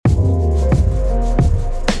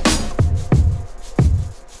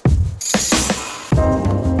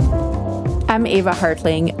I'm Ava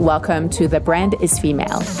Hartling. Welcome to The Brand is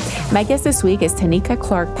Female. My guest this week is Taneka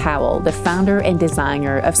Clarke-Powell, the founder and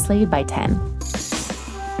designer of Slayedbyten.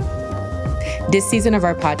 This season of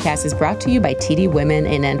our podcast is brought to you by TD Women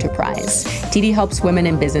in Enterprise. TD helps women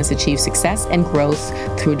in business achieve success and growth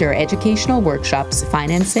through their educational workshops,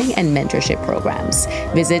 financing, and mentorship programs.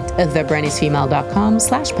 Visit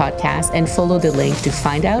thebrandisfemale.com/podcast and follow the link to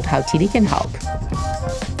find out how TD can help.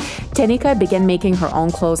 Taneka began making her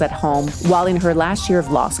own clothes at home while in her last year of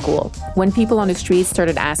law school. When people on the street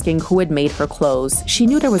started asking who had made her clothes, she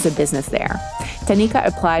knew there was a business there. Taneka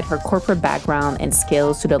applied her corporate background and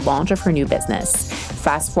skills to the launch of her new business.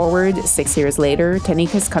 Fast forward 6 years later,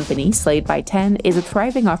 Taneka's company, Slayedbyten, is a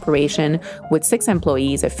thriving operation with 6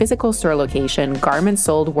 employees, a physical store location, garments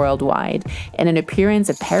sold worldwide, and an appearance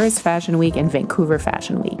at Paris Fashion Week and Vancouver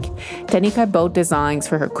Fashion Week. Taneka both designs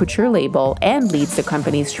for her couture label and leads the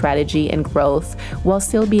company's strategy and growth while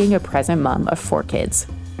still being a present mom of 4 kids.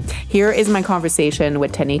 Here is my conversation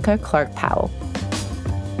with Taneka Clarke-Powell.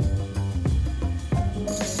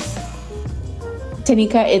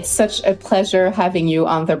 Taneka, it's such a pleasure having you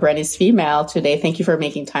on The Brand is Female today. Thank you for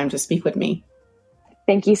making time to speak with me.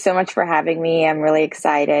 Thank you so much for having me. I'm really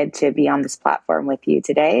excited to be on this platform with you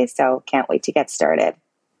today, so can't wait to get started.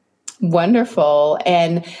 Wonderful.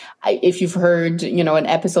 And if you've heard, an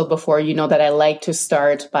episode before, you know that I like to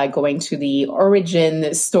start by going to the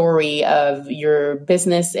origin story of your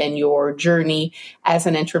business and your journey as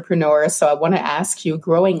an entrepreneur. So I want to ask you,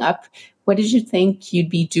 growing up, what did you think you'd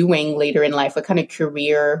be doing later in life? What kind of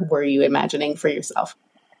career were you imagining for yourself?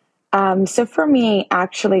 So for me,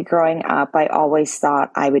 actually growing up, I always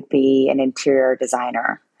thought I would be an interior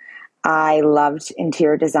designer. I loved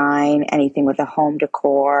interior design, anything with a home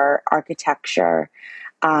decor, architecture.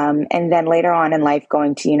 And then later on in life,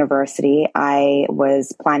 going to university, I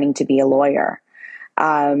was planning to be a lawyer.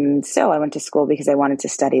 So I went to school because I wanted to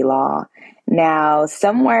study law. Now,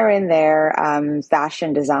 somewhere in there,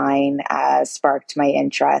 fashion design sparked my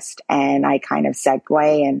interest, and I kind of segued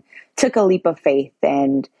and took a leap of faith.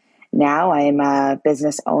 And now I'm a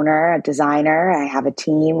business owner, a designer. I have a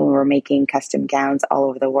team, and we're making custom gowns all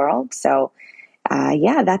over the world. So,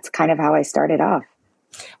 that's kind of how I started off.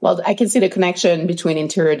 Well, I can see the connection between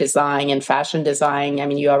interior design and fashion design. I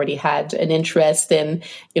mean, you already had an interest in,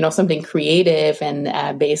 something creative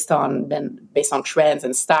and based on trends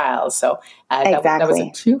and styles. So Exactly. that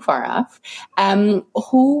wasn't too far off.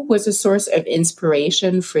 Who was a source of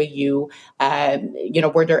inspiration for you?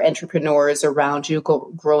 Were there entrepreneurs around you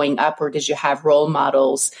growing up, or did you have role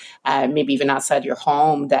models, maybe even outside your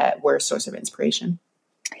home, that were a source of inspiration?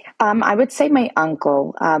 I would say my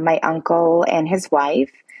uncle and his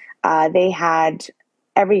wife, they had,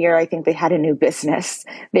 every year, I think they had a new business.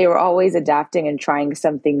 They were always adapting and trying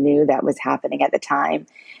something new that was happening at the time.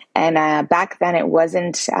 And back then it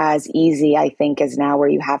wasn't as easy, I think, as now, where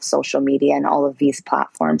you have social media and all of these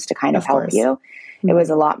platforms to kind of help you. Mm-hmm. It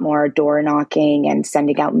was a lot more door knocking and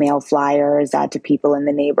sending out mail flyers to people in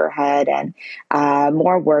the neighborhood, and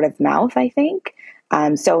more word of mouth, I think.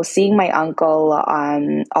 So seeing my uncle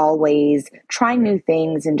always trying new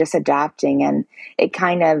things and just adapting, and it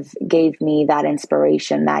kind of gave me that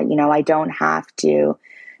inspiration that, I don't have to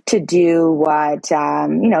do what,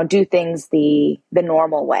 do things the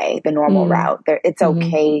normal way, the normal route. It's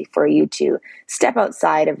okay for you to step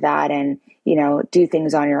outside of that and, do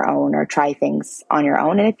things on your own or try things on your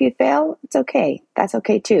own. And if you fail, it's okay. That's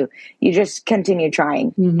okay too. You just continue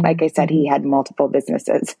trying. Like I said, he had multiple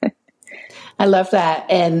businesses. I love that.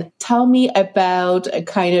 And tell me about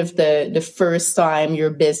kind of the first time your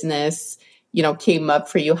business, came up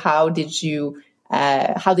for you. How did you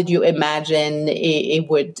imagine it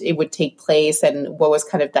would take place, and what was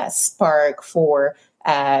kind of that spark for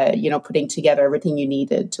putting together everything you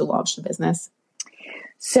needed to launch the business?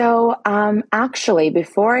 So actually,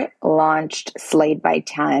 before I launched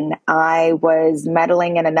Slayedbyten, I was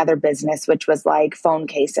meddling in another business, which was like phone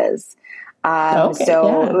cases.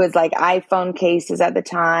 It was like iPhone cases at the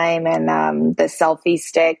time, and the selfie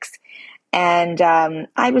sticks. And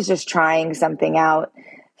I was just trying something out.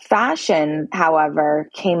 Fashion, however,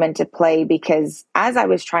 came into play because as I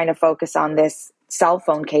was trying to focus on this cell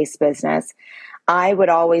phone case business, I would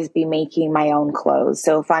always be making my own clothes.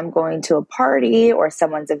 So if I'm going to a party or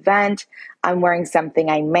someone's event, I'm wearing something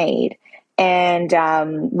I made. And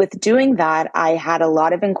with doing that, I had a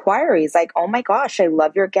lot of inquiries like, oh my gosh, I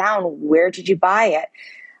love your gown. Where did you buy it?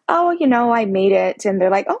 Oh, I made it. And they're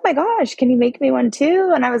like, oh my gosh, can you make me one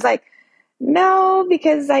too? And I was like, no,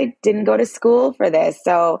 because I didn't go to school for this.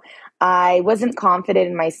 So I wasn't confident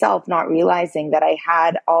in myself, not realizing that I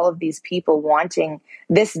had all of these people wanting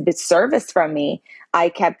this service from me. I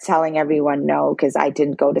kept telling everyone no because I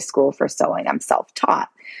didn't go to school for sewing. I'm self-taught.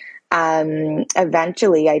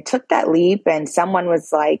 Eventually, I took that leap, and someone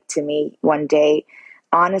was like to me one day,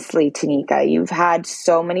 honestly, Taneka, you've had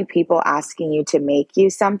so many people asking you to make you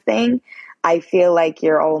something. I feel like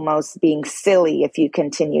you're almost being silly if you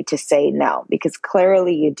continue to say no, because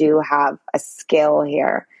clearly you do have a skill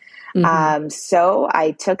here. So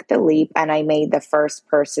I took the leap and I made the first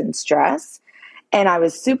person's dress. And I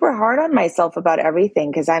was super hard on myself about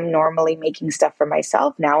everything because I'm normally making stuff for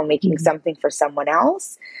myself. Now I'm making something for someone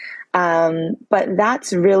else. But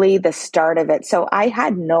that's really the start of it. So I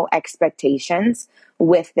had no expectations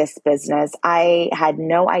with this business. I had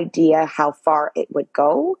no idea how far it would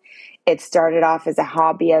go. It started off as a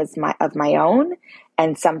hobby of my own,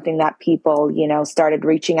 and something that people, started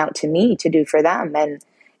reaching out to me to do for them.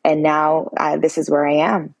 And now this is where I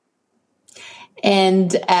am.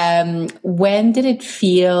 And when did it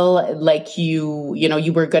feel like you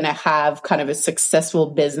were going to have kind of a successful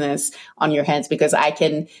business on your hands? Because I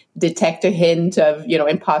can detect a hint of,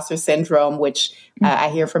 imposter syndrome, which I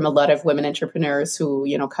hear from a lot of women entrepreneurs who,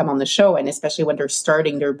 come on the show. And especially when they're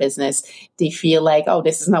starting their business, they feel like, oh,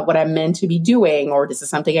 this is not what I'm meant to be doing, or this is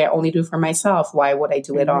something I only do for myself. Why would I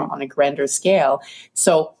do it on a grander scale?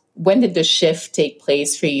 So when did the shift take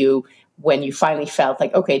place for you, when you finally felt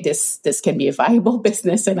like, okay, this can be a viable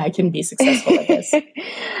business and I can be successful at this?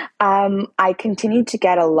 I continued to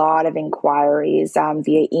get a lot of inquiries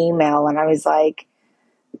via email, and I was like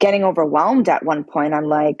getting overwhelmed at one point. I'm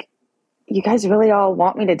like, you guys really all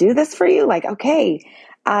want me to do this for you? Like, okay.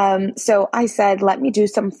 So I said, let me do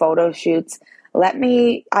some photo shoots.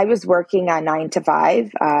 I was working 9 to 5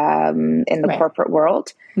 in the corporate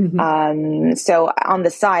world. So on the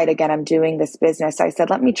side, again, I'm doing this business. I said,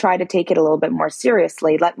 let me try to take it a little bit more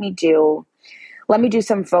seriously. Let me do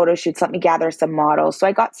some photo shoots. Let me gather some models. So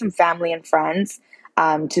I got some family and friends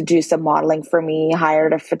to do some modeling for me,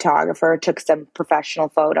 hired a photographer, took some professional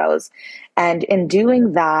photos. And in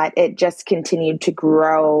doing that, it just continued to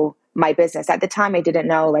grow my business. At the time, I didn't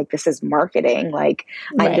know, like, this is marketing. Like,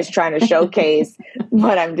 I'm just trying to showcase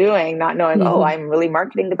what I'm doing, not knowing, oh, I'm really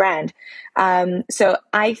marketing the brand. So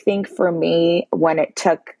I think for me, when it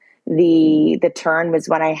took the turn was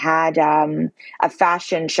when I had a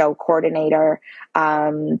fashion show coordinator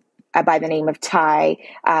by the name of Ty.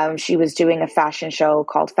 She was doing a fashion show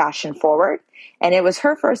called Fashion Forward, and it was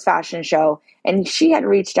her first fashion show. And she had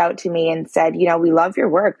reached out to me and said, we love your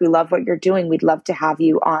work. We love what you're doing. We'd love to have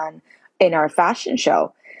you on in our fashion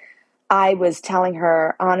show. I was telling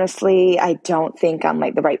her, honestly, I don't think I'm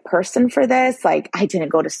like the right person for this. Like, I didn't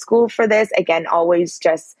go to school for this. Again, always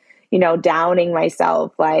just, downing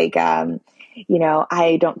myself. Like, I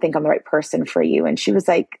don't think I'm the right person for you. And she was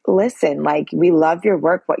like, listen, like, we love your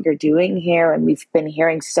work, what you're doing here. And we've been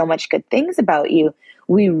hearing so much good things about you.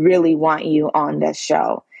 We really want you on this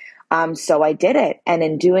show. So I did it. And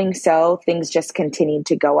in doing so, things just continued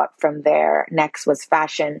to go up from there. Next was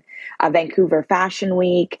Vancouver Fashion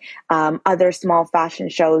Week, other small fashion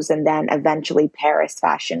shows, and then eventually Paris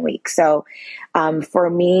Fashion Week. So for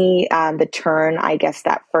me, the turn, I guess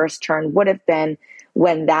that first turn would have been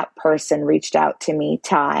when that person reached out to me,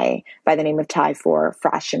 Ty, by the name of Ty for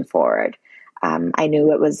Fashion Forward. I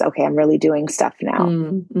knew it was, okay, I'm really doing stuff now.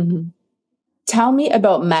 Mm-hmm. Tell me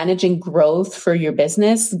about managing growth for your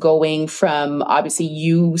business, going from obviously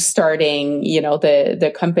you starting,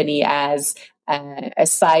 the company as a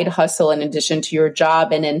side hustle in addition to your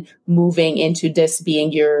job, and then moving into this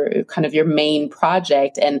being your kind of your main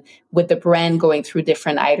project, and with the brand going through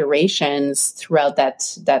different iterations throughout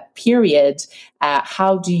that period.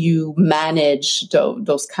 How do you manage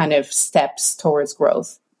those kind of steps towards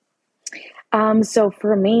growth? So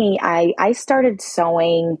for me, I started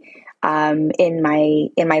sewing in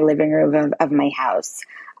my living room of my house.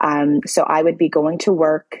 So I would be going to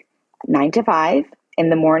work 9 to 5 in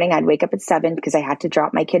the morning. I'd wake up at 7 because I had to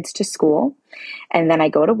drop my kids to school, and then I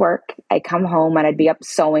go to work. I come home and I'd be up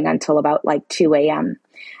sewing until about like 2 a.m.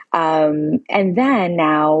 And then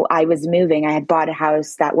now I was moving. I had bought a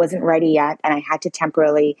house that wasn't ready yet, and I had to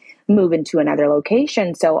temporarily move into another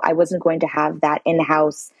location. So I wasn't going to have that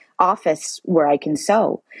in-house office where I can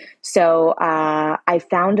sew. So I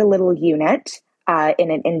found a little unit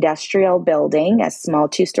in an industrial building, a small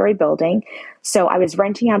 2-story building. So I was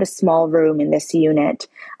renting out a small room in this unit,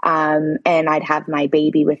 and I'd have my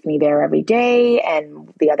baby with me there every day,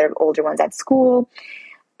 and the other older ones at school.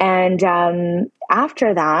 And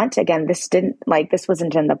after that, again, this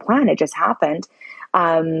wasn't in the plan. It just happened.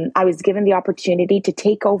 I was given the opportunity to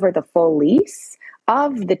take over the full lease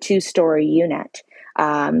of the 2-story unit.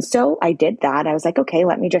 So I did that. I was like, okay,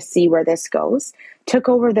 let me just see where this goes. Took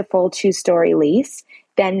over the full 2-story lease.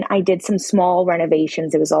 Then I did some small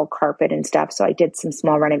renovations. It was all carpet and stuff. So I did some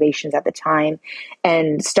small renovations at the time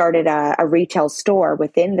and started a retail store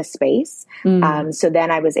within the space. So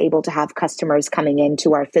then I was able to have customers coming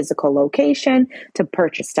into our physical location to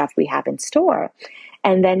purchase stuff we have in store.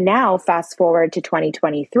 And then now, fast forward to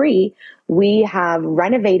 2023, we have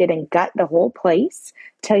renovated and gut the whole place,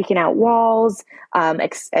 taken out walls, have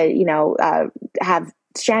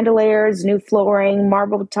chandeliers, new flooring,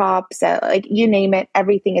 marble tops, like you name it,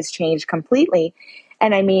 everything has changed completely.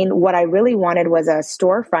 And I mean, what I really wanted was a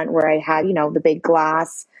storefront where I had, the big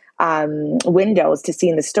glass windows to see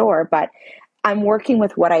in the store. But I'm working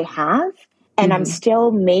with what I have, and I'm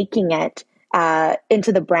still making it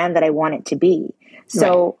into the brand that I want it to be.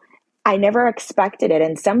 So I never expected it.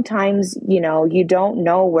 And sometimes, you don't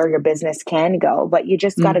know where your business can go, but you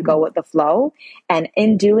just got to go with the flow. And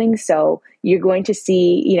in doing so, you're going to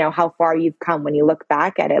see, how far you've come when you look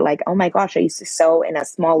back at it. Like, oh my gosh, I used to sew in a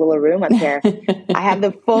small little room up here. I have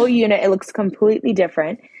the full unit. It looks completely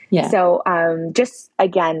different. Yeah. So just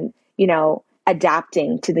again,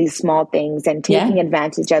 adapting to these small things and taking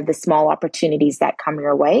advantage of the small opportunities that come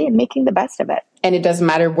your way and making the best of it. And it doesn't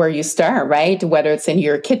matter where you start, right? Whether it's in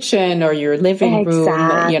your kitchen or your living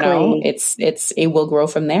room, it will grow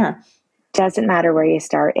from there. Doesn't matter where you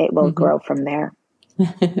start, it will grow from there.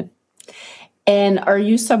 And are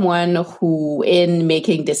you someone who, in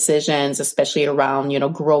making decisions, especially around,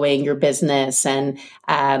 growing your business and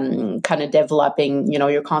kind of developing,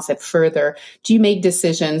 your concept further, do you make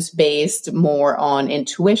decisions based more on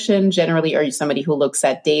intuition generally? Are you somebody who looks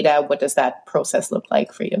at data? What does that process look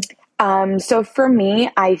like for you? So for me,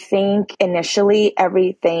 I think initially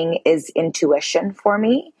everything is intuition for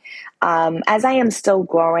me. As I am still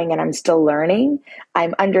growing and I'm still learning,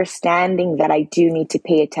 I'm understanding that I do need to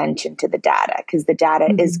pay attention to the data because the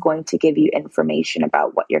data is going to give you information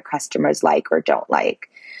about what your customers like or don't like.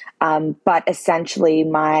 But essentially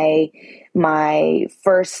my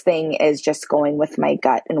first thing is just going with my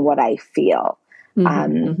gut and what I feel.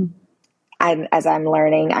 As I'm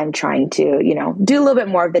learning, I'm trying to, do a little bit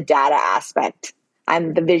more of the data aspect.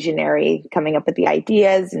 I'm the visionary coming up with the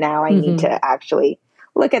ideas. Now I need to actually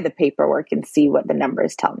look at the paperwork and see what the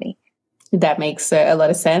numbers tell me. That makes a lot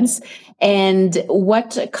of sense. And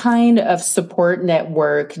what kind of support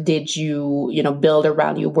network did you, build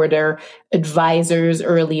around you? Were there advisors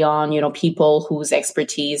early on, people whose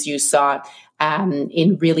expertise you sought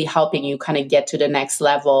in really helping you kind of get to the next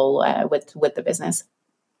level with the business?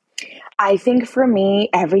 I think for me,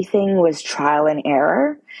 everything was trial and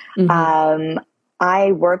error.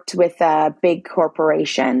 I worked with a big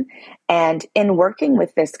corporation, and in working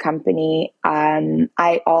with this company,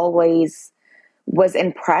 I always was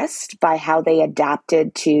impressed by how they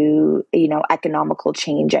adapted to, economical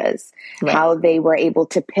changes, how they were able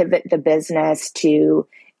to pivot the business to,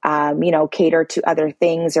 cater to other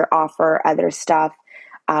things or offer other stuff.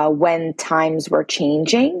 When times were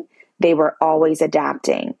changing, they were always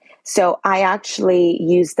adapting. So I actually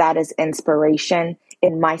used that as inspiration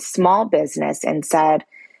in my small business and said,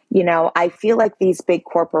 I feel like these big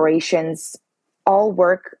corporations all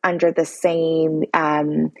work under the same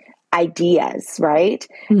ideas, right?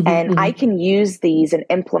 And I can use these and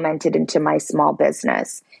implement it into my small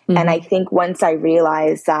business. And I think once I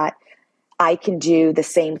realized that I can do the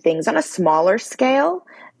same things on a smaller scale,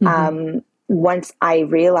 once I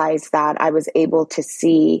realized that, I was able to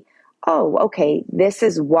see, oh, okay, this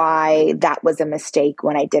is why that was a mistake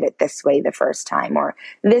when I did it this way the first time, or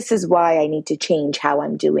this is why I need to change how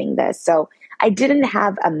I'm doing this. So I didn't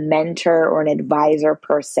have a mentor or an advisor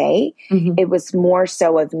per se. It was more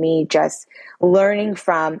so of me just learning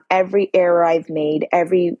from every error I've made,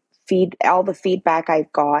 all the feedback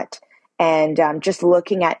I've got, and just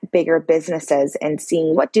looking at bigger businesses and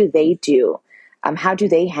seeing what do they do, how do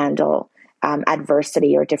they handle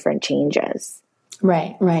adversity or different changes.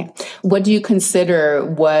 Right. What do you consider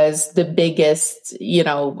was the biggest,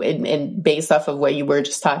 in based off of what you were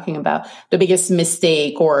just talking about, the biggest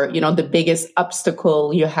mistake or, the biggest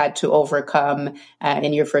obstacle you had to overcome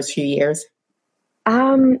in your first few years?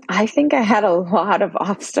 I think I had a lot of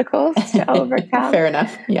obstacles to overcome. Fair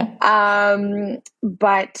enough. Yeah.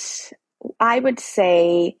 But I would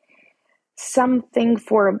say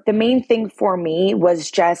the main thing for me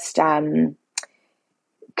was just,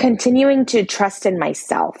 continuing to trust in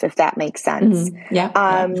myself, if that makes sense. Yeah,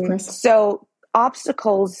 of course. So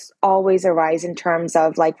obstacles always arise in terms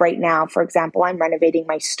of, like, right now, for example, I'm renovating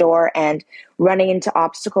my store and running into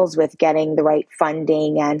obstacles with getting the right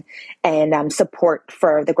funding and support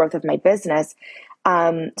for the growth of my business.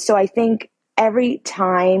 So I think every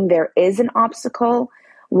time there is an obstacle,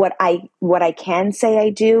 what I can say I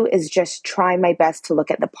do is just try my best to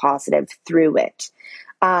look at the positive through it.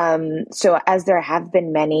 So as there have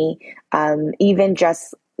been many, even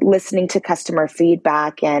just listening to customer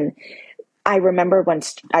feedback, and I remember when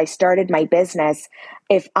I started my business,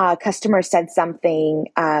 if a customer said something,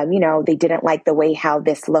 they didn't like the way how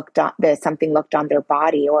this looked on something looked on their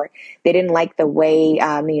body, or they didn't like the way,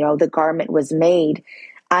 the garment was made,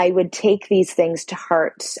 I would take these things to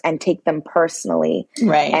heart and take them personally,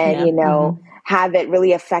 Right. and, Yeah. have it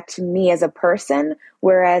really affect me as a person.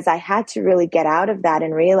 Whereas I had to really get out of that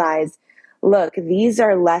and realize, look, these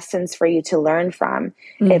are lessons for you to learn from.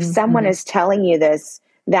 If someone is telling you this,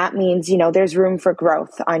 that means, there's room for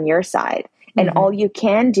growth on your side. And all you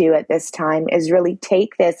can do at this time is really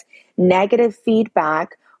take this negative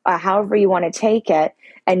feedback, however you want to take it,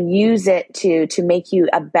 and use it to make you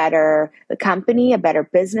a better company, a better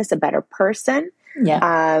business, a better person.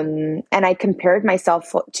 Yeah. And I compared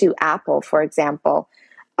myself to Apple, for example.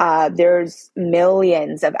 There's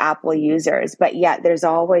millions of Apple users, but yet there's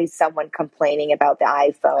always someone complaining about the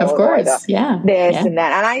iPhone Of or the course. Yeah. this Yeah. and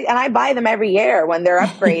that. And I buy them every year when they're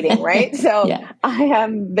upgrading, right? So Yeah. I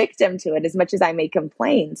am victim to it as much as I may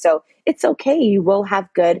complain. So it's okay. You will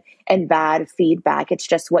have good and bad feedback. It's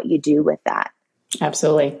just what you do with that.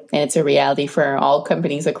 Absolutely. And it's a reality for all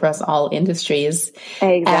companies across all industries.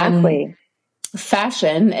 Exactly.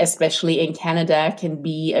 Fashion, especially in Canada, can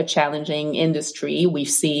be a challenging industry. We've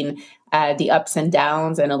seen the ups and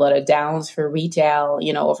downs, and a lot of downs for retail,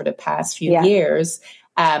 over the past few years.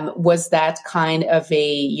 Was that kind of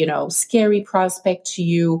a, scary prospect to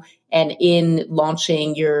you? And in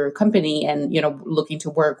launching your company and, looking to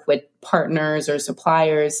work with partners or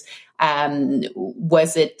suppliers,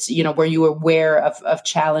 was it, were you aware of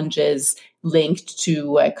challenges linked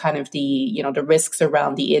to kind of the, the risks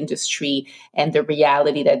around the industry and the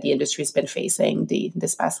reality that the industry has been facing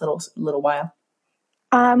this past little while?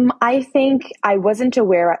 I think I wasn't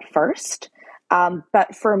aware at first.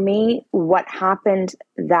 But for me, what happened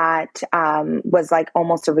that was like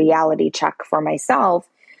almost a reality check for myself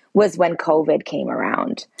was when COVID came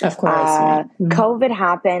around. Of course. Right. COVID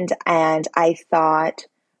happened, and I thought,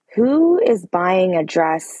 who is buying a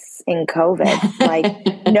dress in COVID?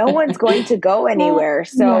 Like, no one's going to go anywhere.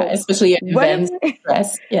 So, especially at what events,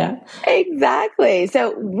 dress. Yeah. Exactly.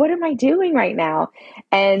 So what am I doing right now?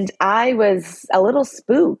 And I was a little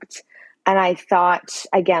spooked. And I thought,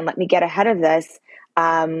 again, let me get ahead of this.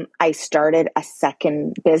 I started a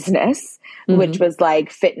second business, which was like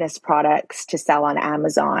fitness products to sell on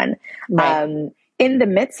Amazon. Right. In the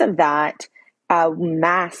midst of that,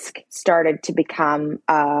 mask started to become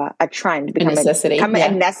a trend, become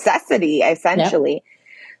a necessity, essentially. Yep.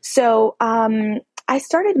 So I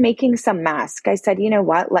started making some masks. I said, you know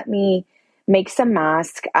what, let me make some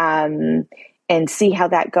masks and see how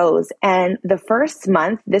that goes. And the first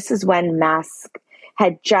month, this is when masks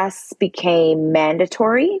had just became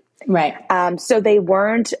mandatory. Right. So they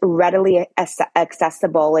weren't readily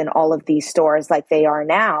accessible in all of these stores like they are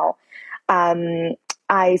now.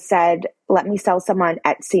 I said, let me sell some on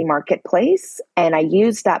Etsy Marketplace. And I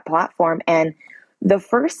used that platform. And the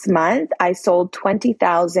first month, I sold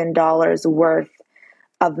 $20,000 worth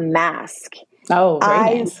of mask. Oh,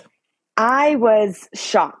 very nice. I was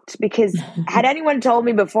shocked because had anyone told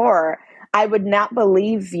me before, I would not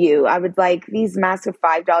believe you. I would like, these masks are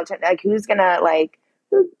 $5. Like, who's gonna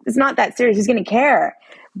it's not that serious. Who's gonna care?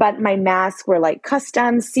 But my masks were like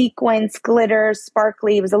custom, sequins, glitter,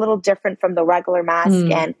 sparkly. It was a little different from the regular mask.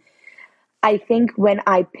 And I think when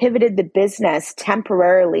I pivoted the business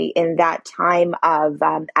temporarily in that time of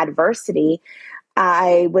adversity,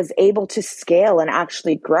 I was able to scale and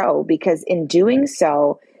actually grow, because in doing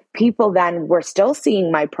so, people then were still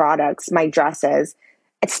seeing my products, my dresses,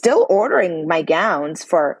 still ordering my gowns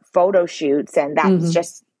for photo shoots. And that's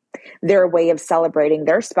just their way of celebrating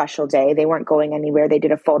their special day. They weren't going anywhere. They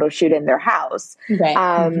did a photo shoot in their house. Right.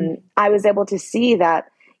 I was able to see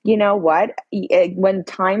that, you know what, when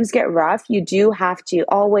times get rough, you do have to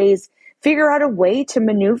always figure out a way to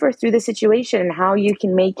maneuver through the situation and how you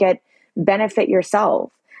can make it benefit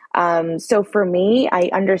yourself. So for me, I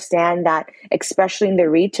understand that, especially in the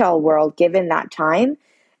retail world, given that time,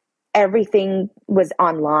 everything was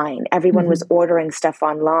online. Everyone was ordering stuff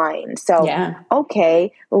online. So,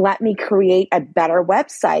 okay, let me create a better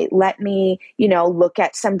website. Let me, look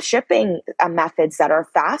at some shipping methods that are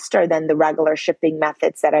faster than the regular shipping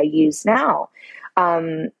methods that I use now.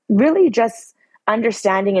 Really just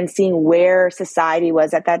understanding and seeing where society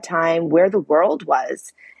was at that time, where the world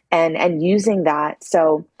was, and using that.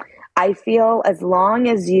 So I feel as long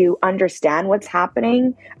as you understand what's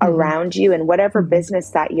happening around you and whatever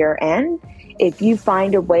business that you're in, if you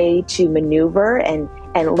find a way to maneuver and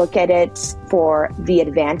look at it for the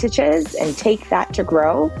advantages and take that to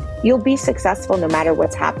grow, you'll be successful no matter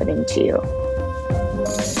what's happening to you.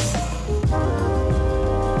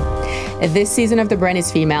 This season of The Brand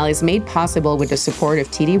is Female is made possible with the support of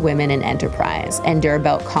TD Women in Enterprise, and they're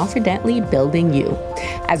about confidently building you.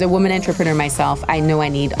 As a woman entrepreneur myself, I know I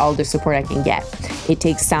need all the support I can get. It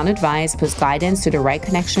takes sound advice, plus guidance to the right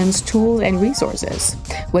connections, tools, and resources.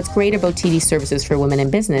 What's great about TD Services for Women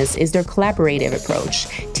in Business is their collaborative approach.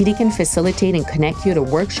 TD can facilitate and connect you to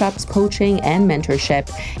workshops, coaching, and mentorship,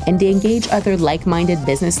 and they engage other like-minded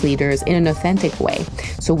business leaders in an authentic way,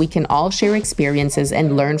 so we can all share experiences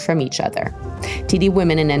and learn from each other. TD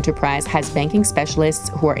Women in Enterprise has banking specialists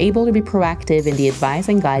who are able to be proactive in the advice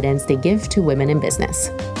and guidance they give to women in business.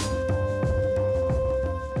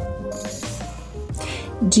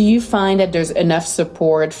 Do you find that there's enough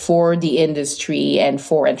support for the industry and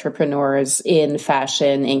for entrepreneurs in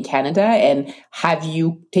fashion in Canada? And have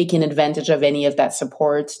you taken advantage of any of that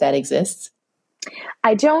support that exists?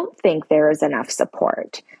 I don't think there is enough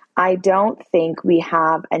support. I don't think we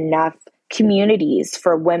have enough communities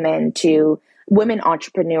for women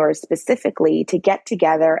entrepreneurs specifically, to get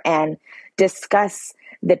together and discuss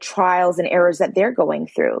the trials and errors that they're going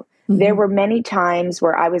through. There were many times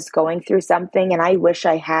where I was going through something and I wish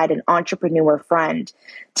I had an entrepreneur friend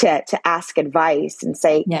to ask advice and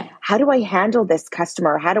say, how do I handle this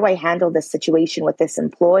customer? How do I handle this situation with this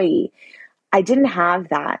employee? I didn't have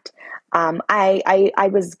that. I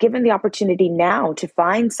was given the opportunity now to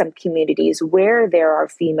find some communities where there are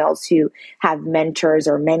females who have mentors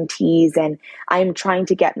or mentees, and I'm trying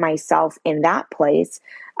to get myself in that place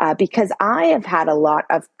because I have had a lot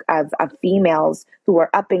of females who are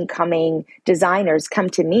up and coming designers come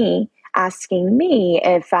to me asking me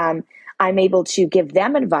if I'm able to give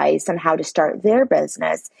them advice on how to start their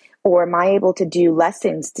business. Or am I able to do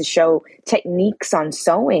lessons to show techniques on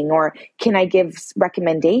sewing? Or can I give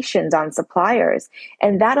recommendations on suppliers?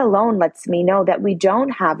 And that alone lets me know that we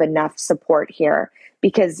don't have enough support here,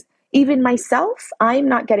 because even myself, I'm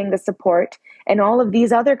not getting the support. And all of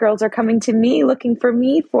these other girls are coming to me looking for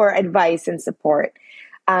me for advice and support.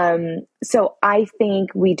 So I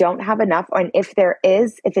think we don't have enough. And if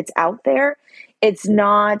it's out there, it's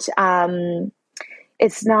not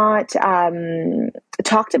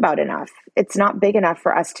talked about enough. It's not big enough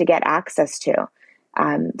for us to get access to.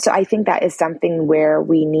 So I think that is something where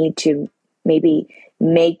we need to maybe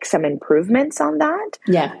make some improvements on that.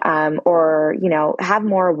 Or, have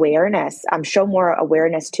more awareness, show more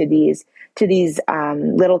awareness to these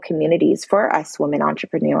little communities for us women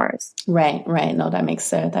entrepreneurs. Right. No, that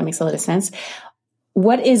makes a lot of sense.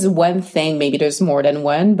 What is one thing, maybe there's more than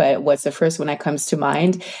one, but what's the first one that comes to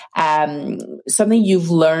mind? Something you've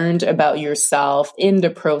learned about yourself in the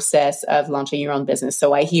process of launching your own business.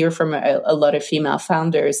 So I hear from a lot of female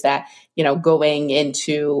founders that, going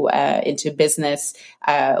into business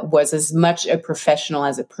was as much a professional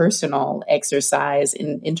as a personal exercise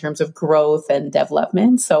in terms of growth and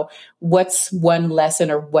development. So what's one lesson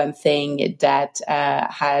or one thing that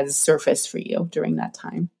has surfaced for you during that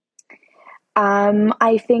time?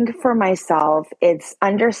 I think for myself, it's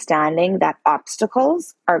understanding that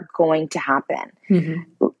obstacles are going to happen.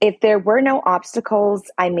 If there were no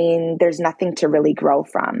obstacles, there's nothing to really grow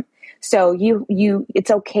from. So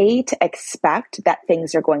it's okay to expect that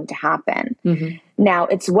things are going to happen. Now,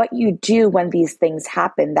 it's what you do when these things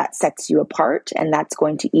happen that sets you apart, and that's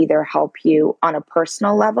going to either help you on a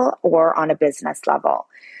personal level or on a business level.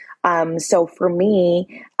 So for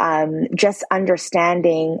me, just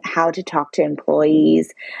understanding how to talk to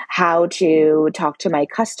employees, how to talk to my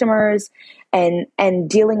customers, and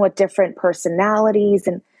dealing with different personalities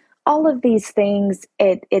and all of these things,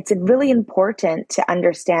 it's really important to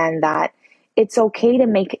understand that it's okay to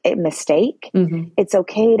make a mistake. It's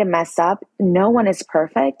okay to mess up. No one is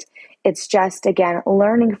perfect. It's just, again,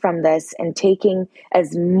 learning from this and taking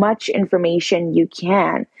as much information you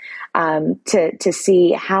can to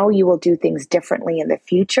see how you will do things differently in the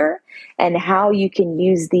future and how you can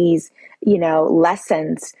use these,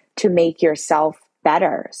 lessons to make yourself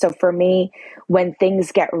better. So for me, when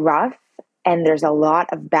things get rough and there's a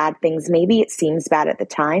lot of bad things, maybe it seems bad at the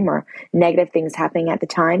time or negative things happening at the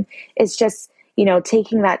time, it's just,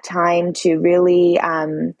 taking that time to really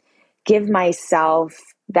give myself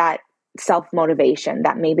that self-motivation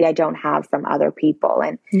that maybe I don't have from other people.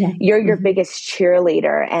 And you're your biggest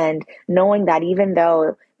cheerleader, and knowing that even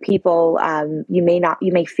though people, you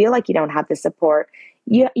may feel like you don't have the support,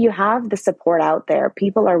 you have the support out there.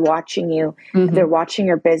 People are watching you. They're watching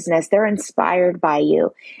your business. They're inspired by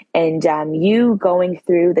you. And you going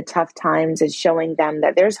through the tough times is showing them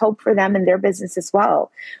that there's hope for them in their business as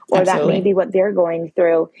well. Or that Absolutely. maybe what they're going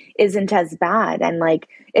through isn't as bad. And like,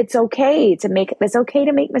 it's okay to make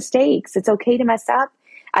mistakes. It's okay to mess up.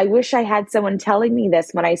 I wish I had someone telling me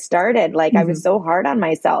this when I started. Like, I was so hard on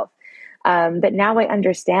myself. But now I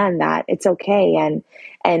understand that it's okay.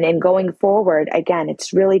 And going forward, again,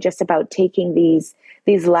 it's really just about taking these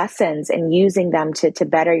lessons and using them to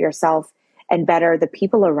better yourself and better the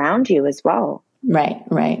people around you as well. Right,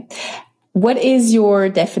 right. What is your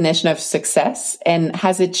definition of success, and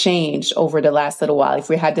has it changed over the last little while? If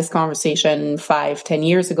we had this conversation 5, 10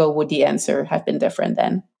 years ago, would the answer have been different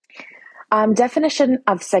then? Definition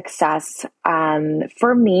of success.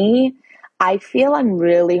 For me, I feel I'm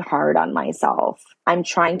really hard on myself. I'm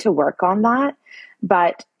trying to work on that.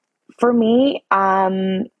 But for me,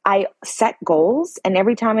 I set goals, and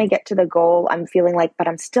every time I get to the goal, I'm feeling like, but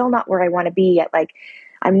I'm still not where I want to be yet. Like,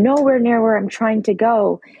 I'm nowhere near where I'm trying to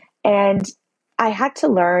go. And I had to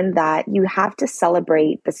learn that you have to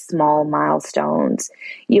celebrate the small milestones.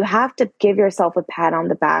 You have to give yourself a pat on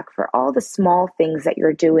the back for all the small things that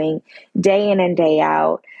you're doing day in and day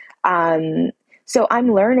out. So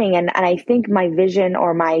I'm learning, and I think my vision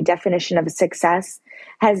or my definition of success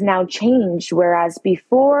has now changed. Whereas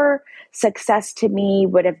before, success to me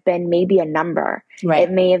would have been maybe a number. Right.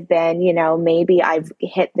 It may have been, maybe I've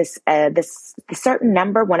hit this certain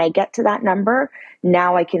number. When I get to that number,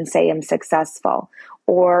 now I can say I'm successful.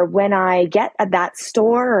 Or when I get at that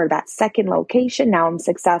store or that second location, now I'm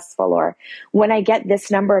successful. Or when I get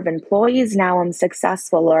this number of employees, now I'm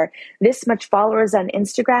successful. Or this much followers on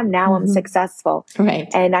Instagram, now I'm successful. Right.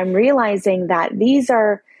 And I'm realizing that these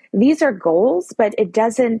are goals, but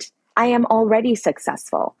I am already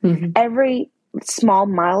successful. Every small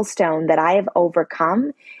milestone that I have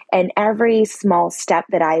overcome and every small step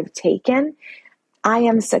that I've taken, I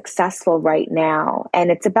am successful right now.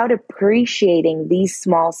 And it's about appreciating these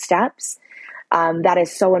small steps that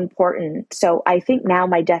is so important. So I think now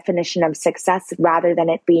my definition of success, rather than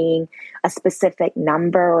it being a specific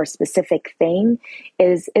number or specific thing,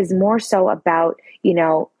 is more so about,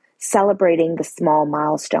 celebrating the small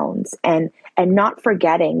milestones and not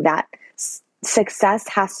forgetting that success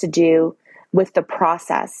has to do with the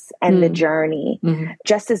process and the journey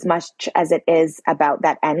just as much as it is about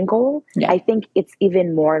that end goal. I think it's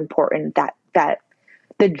even more important that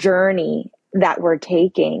the journey that we're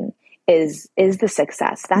taking is the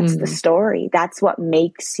success. That's the story. That's what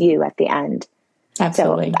makes you at the end.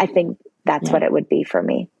 Absolutely. So I think that's what it would be for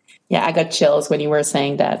me. Yeah, I got chills when you were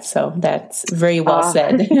saying that. So that's very well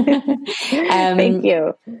said. Thank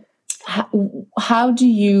you. How do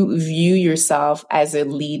you view yourself as a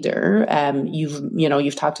leader?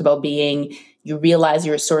 You've talked about you realize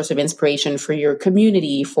you're a source of inspiration for your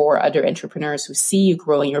community, for other entrepreneurs who see you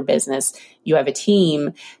growing your business. You have a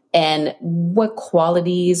team. And what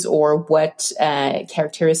qualities or what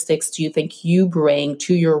characteristics do you think you bring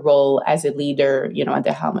to your role as a leader, at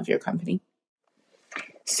the helm of your company?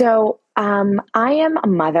 So I am a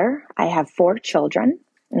mother. I have 4 children.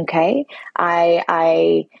 Okay.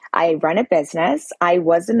 I run a business. I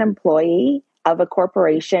was an employee of a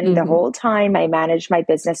corporation the whole time I managed my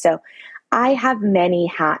business. So I have many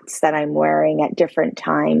hats that I'm wearing at different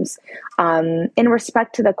times. In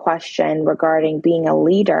respect to the question regarding being a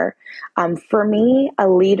leader, for me, a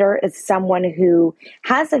leader is someone who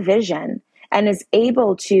has a vision and is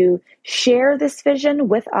able to share this vision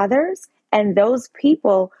with others. And those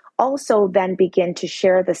people also then begin to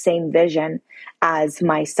share the same vision as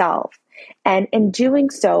myself. And in doing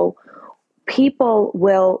so, people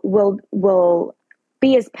will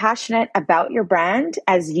be as passionate about your brand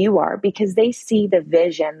as you are because they see the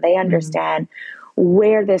vision. They understand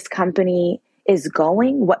where this company is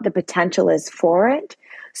going, what the potential is for it.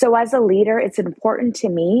 So as a leader, it's important to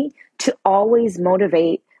me to always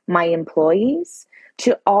motivate my employees,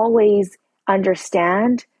 to always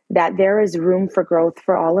understand that there is room for growth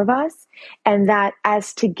for all of us, and that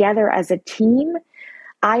as together as a team,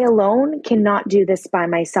 I alone cannot do this by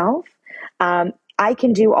myself. I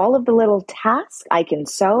can do all of the little tasks. I can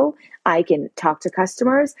sew, I can talk to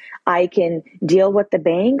customers, I can deal with the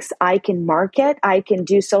banks, I can market, I can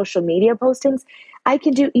do social media postings. I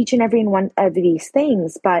can do each and every one of these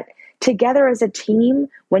things, but together as a team,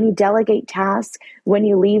 when you delegate tasks, when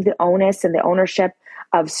you leave the onus and the ownership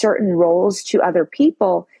of certain roles to other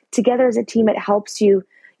people, together as a team, it helps you,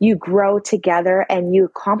 you grow together and you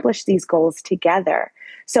accomplish these goals together.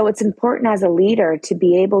 So it's important as a leader to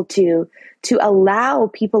be able to allow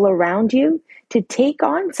people around you to take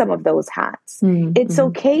on some of those hats. It's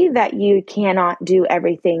okay that you cannot do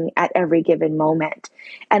everything at every given moment.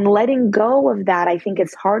 And letting go of that, I think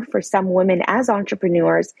it's hard for some women as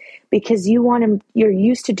entrepreneurs because you're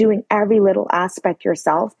used to doing every little aspect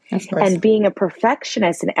yourself and being a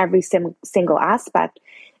perfectionist in every single aspect,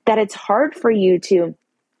 that it's hard for you to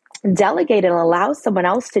delegate and allow someone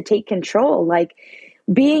else to take control. Like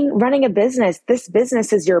running a business, this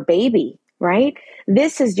business is your baby, right?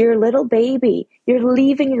 This is your little baby. You're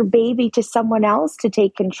leaving your baby to someone else to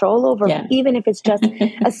take control over, even if it's just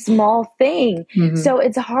a small thing. So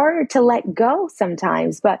it's hard to let go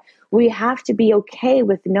sometimes, but we have to be okay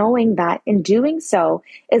with knowing that in doing so,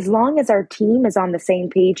 as long as our team is on the same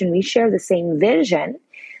page and we share the same vision,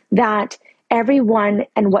 that everyone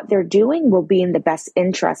and what they're doing will be in the best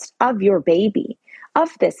interest of your baby, of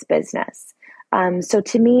this business. So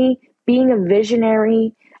to me, being a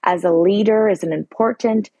visionary as a leader is an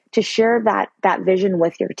important to share that vision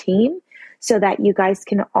with your team so that you guys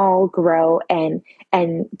can all grow and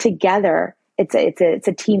together it's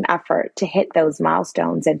a team effort to hit those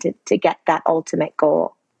milestones and to get that ultimate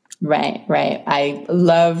goal. Right. I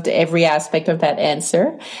loved every aspect of that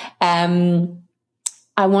answer.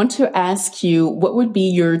 I want to ask you, what would be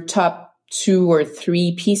your top 2 or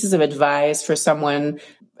 3 pieces of advice for someone,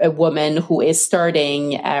 a woman who is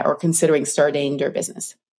starting or considering starting their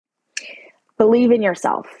business? Believe in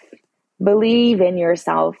yourself. Believe in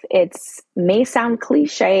yourself. It may sound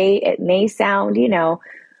cliche. It may sound,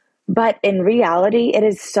 but in reality, it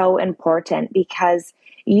is so important because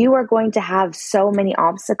you are going to have so many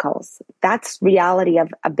obstacles. That's reality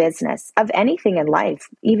of a business, of anything in life,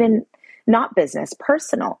 even not business,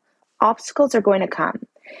 personal. Obstacles are going to come.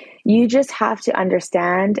 You just have to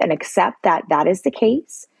understand and accept that that is the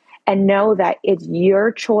case and know that it's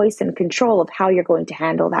your choice and control of how you're going to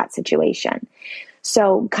handle that situation.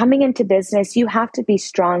 So coming into business, you have to be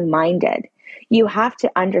strong-minded. You have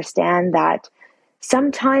to understand that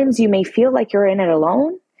sometimes you may feel like you're in it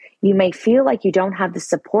alone. You may feel like you don't have the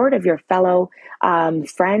support of your fellow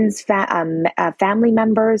friends, family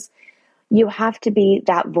members. You have to be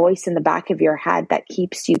that voice in the back of your head that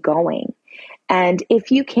keeps you going. And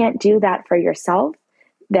if you can't do that for yourself,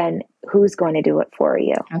 then who's going to do it for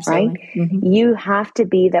you, right? You have to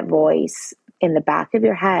be that voice in the back of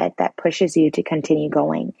your head that pushes you to continue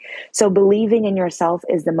going. So believing in yourself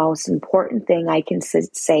is the most important thing I can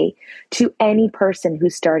say to any person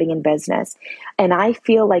who's starting in business. And I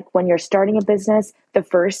feel like when you're starting a business, the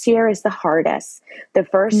first year is the hardest. The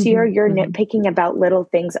first year you're nitpicking about little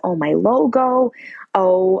things. Oh, my logo.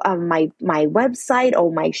 Oh, my website.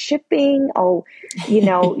 Oh, my shipping. Oh,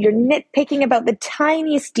 you're nitpicking about the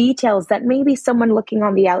tiniest details that maybe someone looking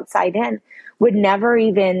on the outside in would never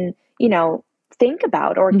even, think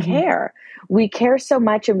about or care. We care so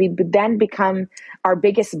much and we then become our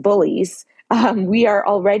biggest bullies. We are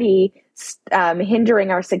already hindering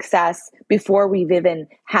our success before we've even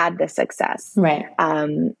had the success. Right.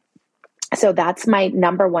 So that's my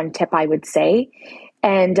number one tip, I would say.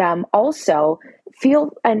 And also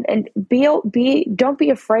feel and don't be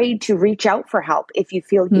afraid to reach out for help if you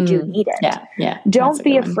feel you do need it. Yeah. Don't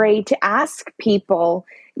be afraid to ask people,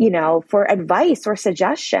 for advice or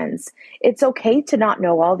suggestions. It's okay to not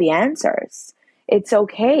know all the answers. It's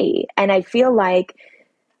okay. And I feel like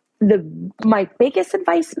my biggest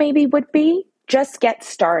advice maybe would be just get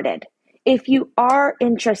started. If you are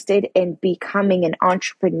interested in becoming an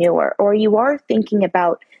entrepreneur or you are thinking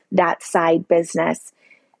about that side business,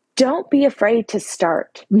 don't be afraid to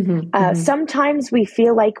start. Sometimes we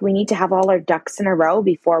feel like we need to have all our ducks in a row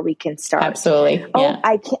before we can start. Absolutely. Oh,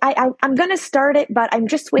 I'm going to start it, but I'm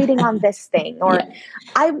just waiting on this thing. Or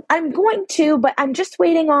I'm going to, but I'm just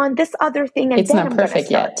waiting on this other thing. And it's then not I'm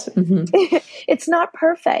perfect yet. It's not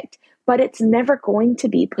perfect, but it's never going to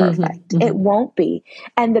be perfect. It won't be.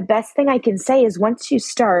 And the best thing I can say is once you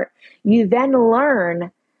start, you then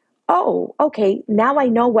learn, oh, okay, now I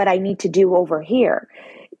know what I need to do over here.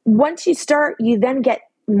 Once you start, you then get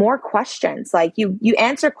more questions. Like you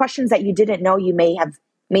answer questions that you didn't know you may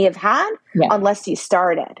have had unless you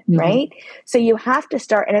started, right? So you have to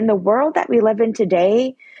start. And in the world that we live in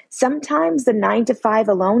today, sometimes the 9-to-5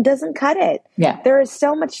 alone doesn't cut it. There is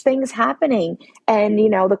so much things happening and,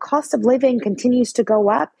 the cost of living continues to go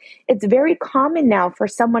up. It's very common now for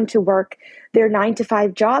someone to work their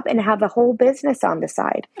 9-to-5 job and have a whole business on the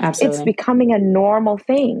side. Absolutely. It's becoming a normal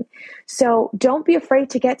thing. So don't be afraid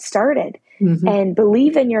to get started and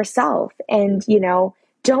believe in yourself. And,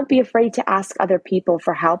 don't be afraid to ask other people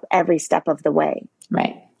for help every step of the way.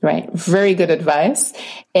 Right. Right. Very good advice.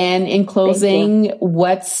 And in closing,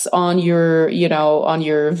 what's on your, on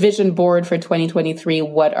your vision board for 2023?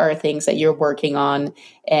 What are things that you're working on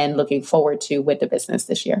and looking forward to with the business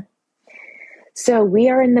this year? So we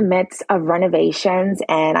are in the midst of renovations,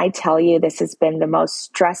 and I tell you, this has been the most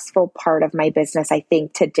stressful part of my business, I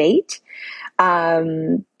think, to date,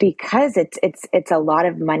 because it's a lot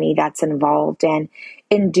of money that's involved. And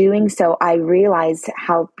in doing so, I realized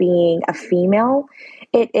how being a female,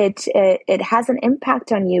 it has an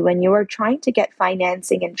impact on you when you are trying to get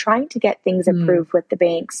financing and trying to get things approved with the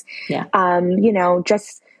banks. Yeah.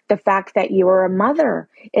 Just the fact that you are a mother,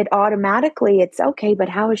 it's okay, but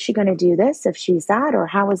how is she going to do this if she's that, or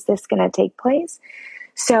how is this going to take place?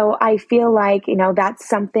 So I feel like, that's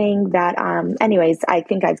something that, anyways, I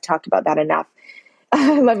think I've talked about that enough.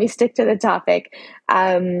 Let me stick to the topic.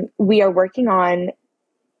 We are working on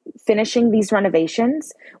finishing these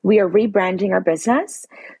renovations. We are rebranding our business.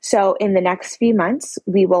 So in the next few months,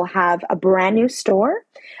 we will have a brand new store,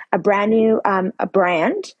 a brand new a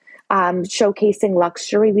brand, showcasing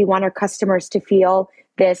luxury. We want our customers to feel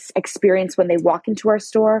this experience when they walk into our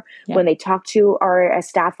store, when they talk to our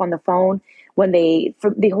staff on the phone, for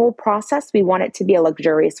the whole process, we want it to be a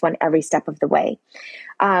luxurious one every step of the way.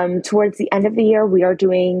 Towards the end of the year, we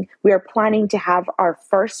are planning to have our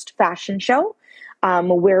first fashion show,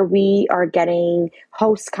 where we are getting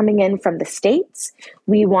hosts coming in from the States.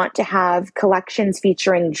 We want to have collections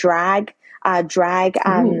featuring drag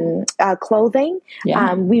clothing.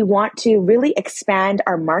 Yeah. We want to really expand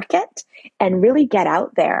our market and really get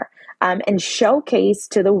out there, and showcase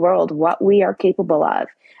to the world what we are capable of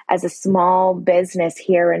as a small business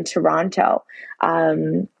here in Toronto.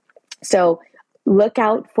 So look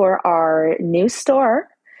out for our new store,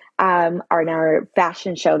 our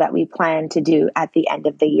fashion show that we plan to do at the end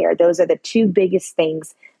of the year. Those are the two biggest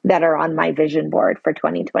things that are on my vision board for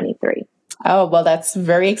 2023. Oh, well, that's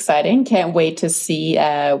very exciting. Can't wait to see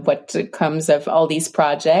what comes of all these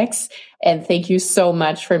projects. And thank you so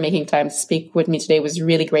much for making time to speak with me today. It was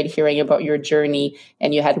really great hearing about your journey,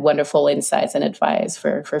 and you had wonderful insights and advice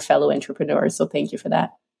for fellow entrepreneurs. So thank you for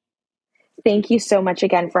that. Thank you so much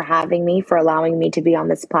again for having me, for allowing me to be on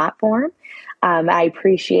this platform. I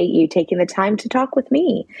appreciate you taking the time to talk with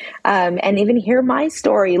me, and even hear my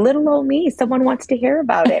story. Little old me, someone wants to hear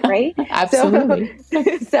about it, right? Absolutely.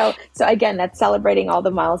 So again, that's celebrating all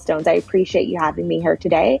the milestones. I appreciate you having me here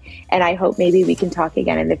today, and I hope maybe we can talk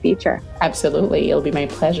again in the future. Absolutely. It'll be my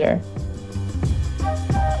pleasure.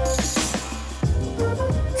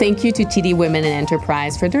 Thank you to TD Women in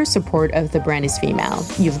Enterprise for their support of The Brand is Female.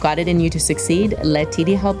 You've got it in you to succeed. Let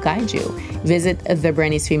TD help guide you. Visit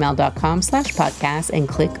thebrandisfemale.com/podcast and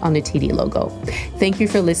click on the TD logo. Thank you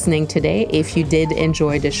for listening today. If you did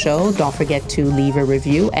enjoy the show, don't forget to leave a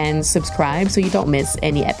review and subscribe so you don't miss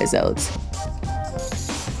any episodes.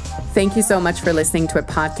 Thank you so much for listening to a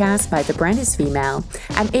podcast by The Brand is Female.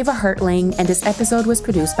 I'm Ava Hartling, and this episode was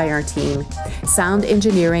produced by our team. Sound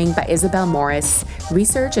engineering by Isabel Morris.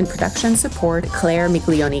 Research and production support, Claire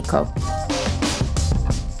Miglionico.